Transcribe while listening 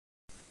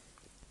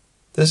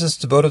This is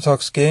Tabota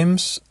Talks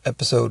Games,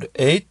 episode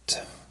 8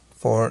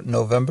 for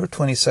November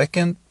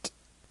 22nd,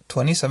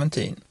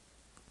 2017.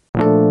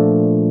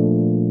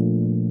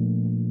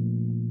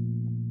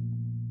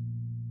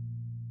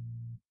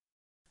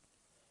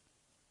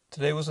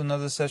 Today was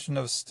another session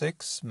of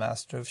Styx,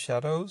 Master of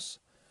Shadows.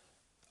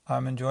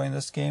 I'm enjoying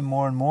this game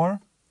more and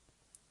more.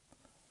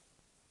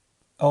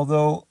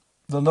 Although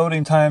the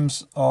loading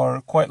times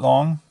are quite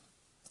long,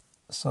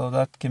 so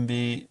that can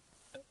be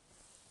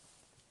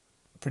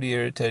pretty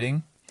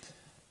irritating.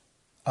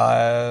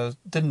 I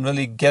didn't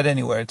really get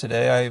anywhere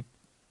today.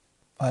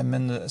 I'm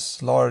in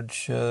this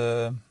large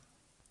open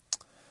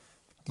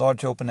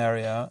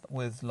area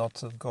with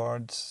lots of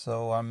guards,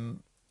 so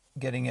I'm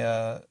getting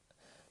the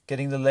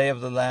lay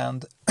of the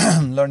land,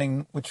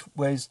 learning which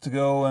ways to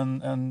go,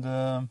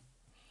 and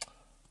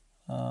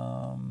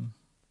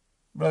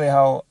really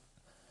how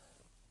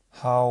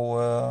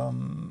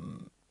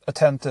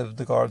attentive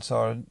the guards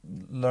are,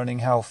 learning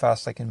how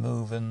fast I can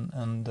move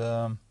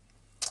and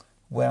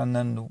when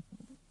and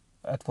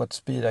at what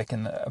speed I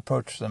can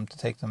approach them to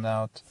take them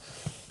out.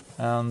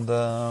 And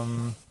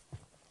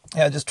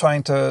just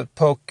trying to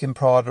poke and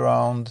prod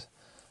around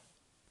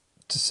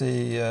to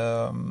see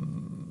the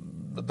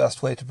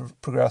best way to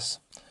progress.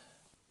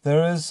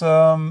 There is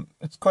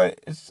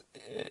it's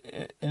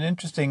an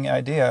interesting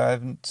idea. I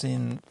haven't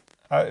seen.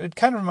 It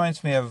kind of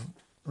reminds me of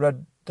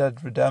Red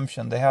Dead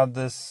Redemption. They had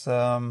this.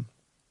 You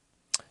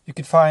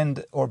could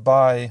find or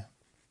buy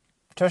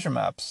treasure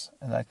maps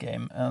in that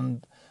game,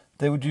 and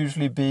they would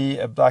usually be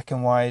a black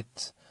and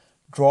white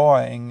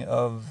drawing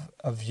of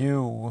a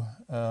view.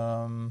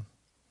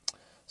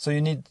 So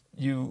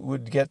you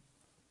would get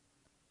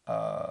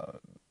an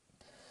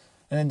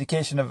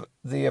indication of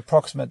the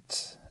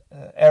approximate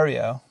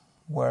area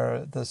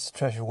where this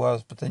treasure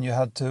was, but then you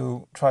had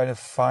to try to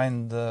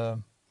find the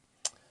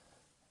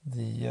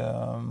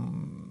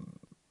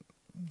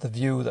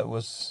view that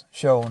was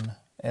shown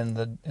in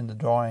the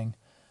drawing.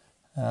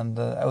 And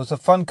it was a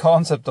fun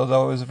concept,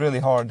 although it was really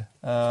hard.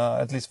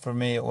 At least for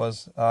me, it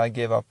was. I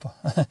gave up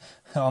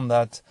on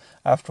that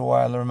after a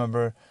while. I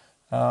remember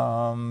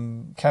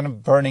kind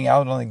of burning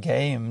out on the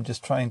game,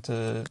 just trying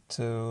to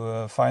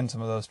find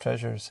some of those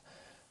treasures.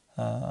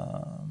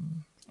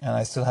 And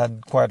I still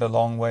had quite a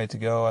long way to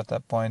go at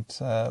that point.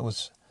 It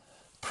was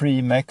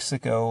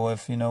pre-Mexico,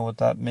 if you know what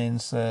that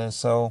means.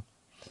 So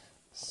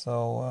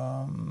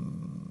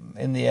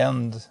in the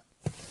end,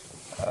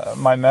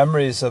 my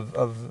memories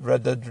of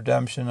Red Dead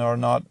Redemption are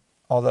not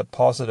all that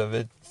positive.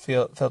 It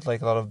felt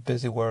like a lot of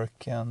busy work,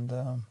 and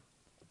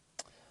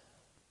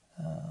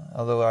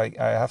although I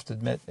have to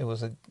admit it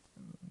was a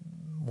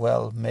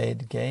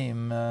well-made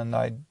game, and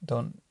I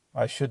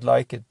should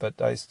like it, but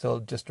I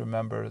still just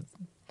remember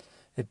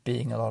it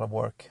being a lot of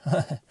work.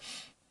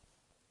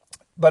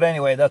 But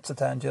anyway, that's a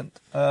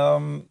tangent.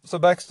 So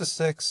back to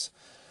Styx.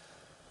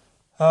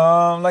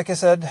 Like I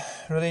said,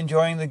 really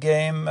enjoying the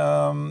game.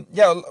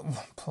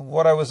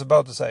 What I was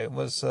about to say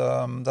was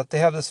that they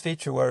have this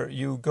feature where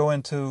you go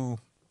into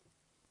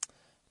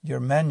your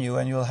menu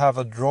and you'll have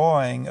a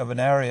drawing of an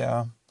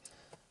area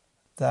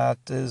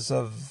that is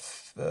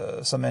of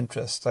some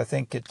interest. I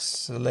think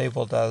it's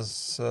labeled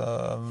as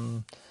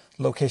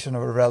location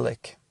of a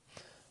relic.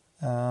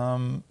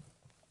 And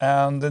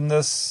in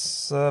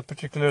this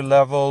particular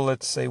level,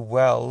 it's a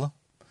well,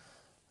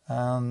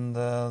 and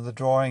the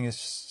drawing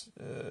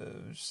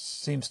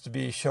seems to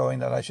be showing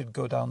that I should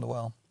go down the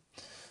well.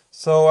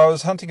 So I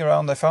was hunting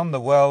around. I found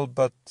the well,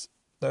 but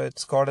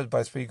it's guarded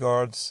by 3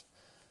 guards,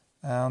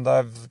 and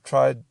I've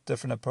tried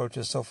different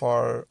approaches. So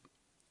far,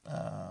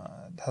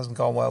 it hasn't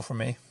gone well for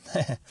me.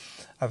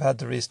 I've had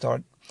to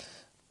restart,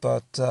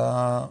 but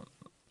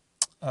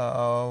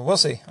we'll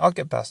see. I'll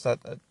get past that.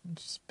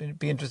 It's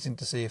be interesting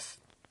to see if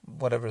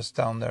whatever's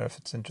down there, if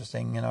it's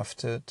interesting enough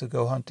to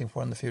go hunting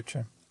for in the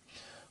future.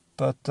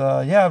 But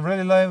I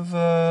really love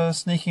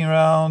sneaking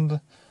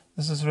around.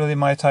 This is really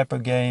my type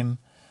of game.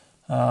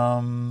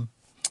 Climbing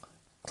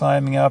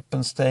up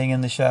and staying in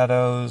the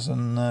shadows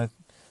and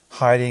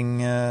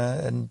hiding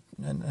and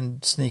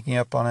sneaking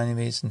up on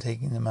enemies and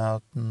taking them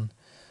out and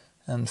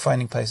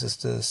finding places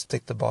to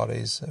stick the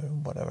bodies or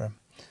whatever.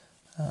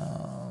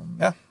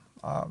 I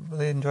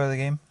really enjoy the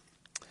game.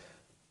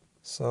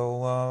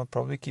 So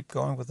probably keep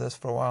going with this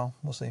for a while.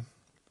 We'll see.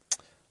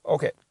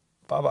 Okay,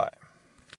 bye-bye.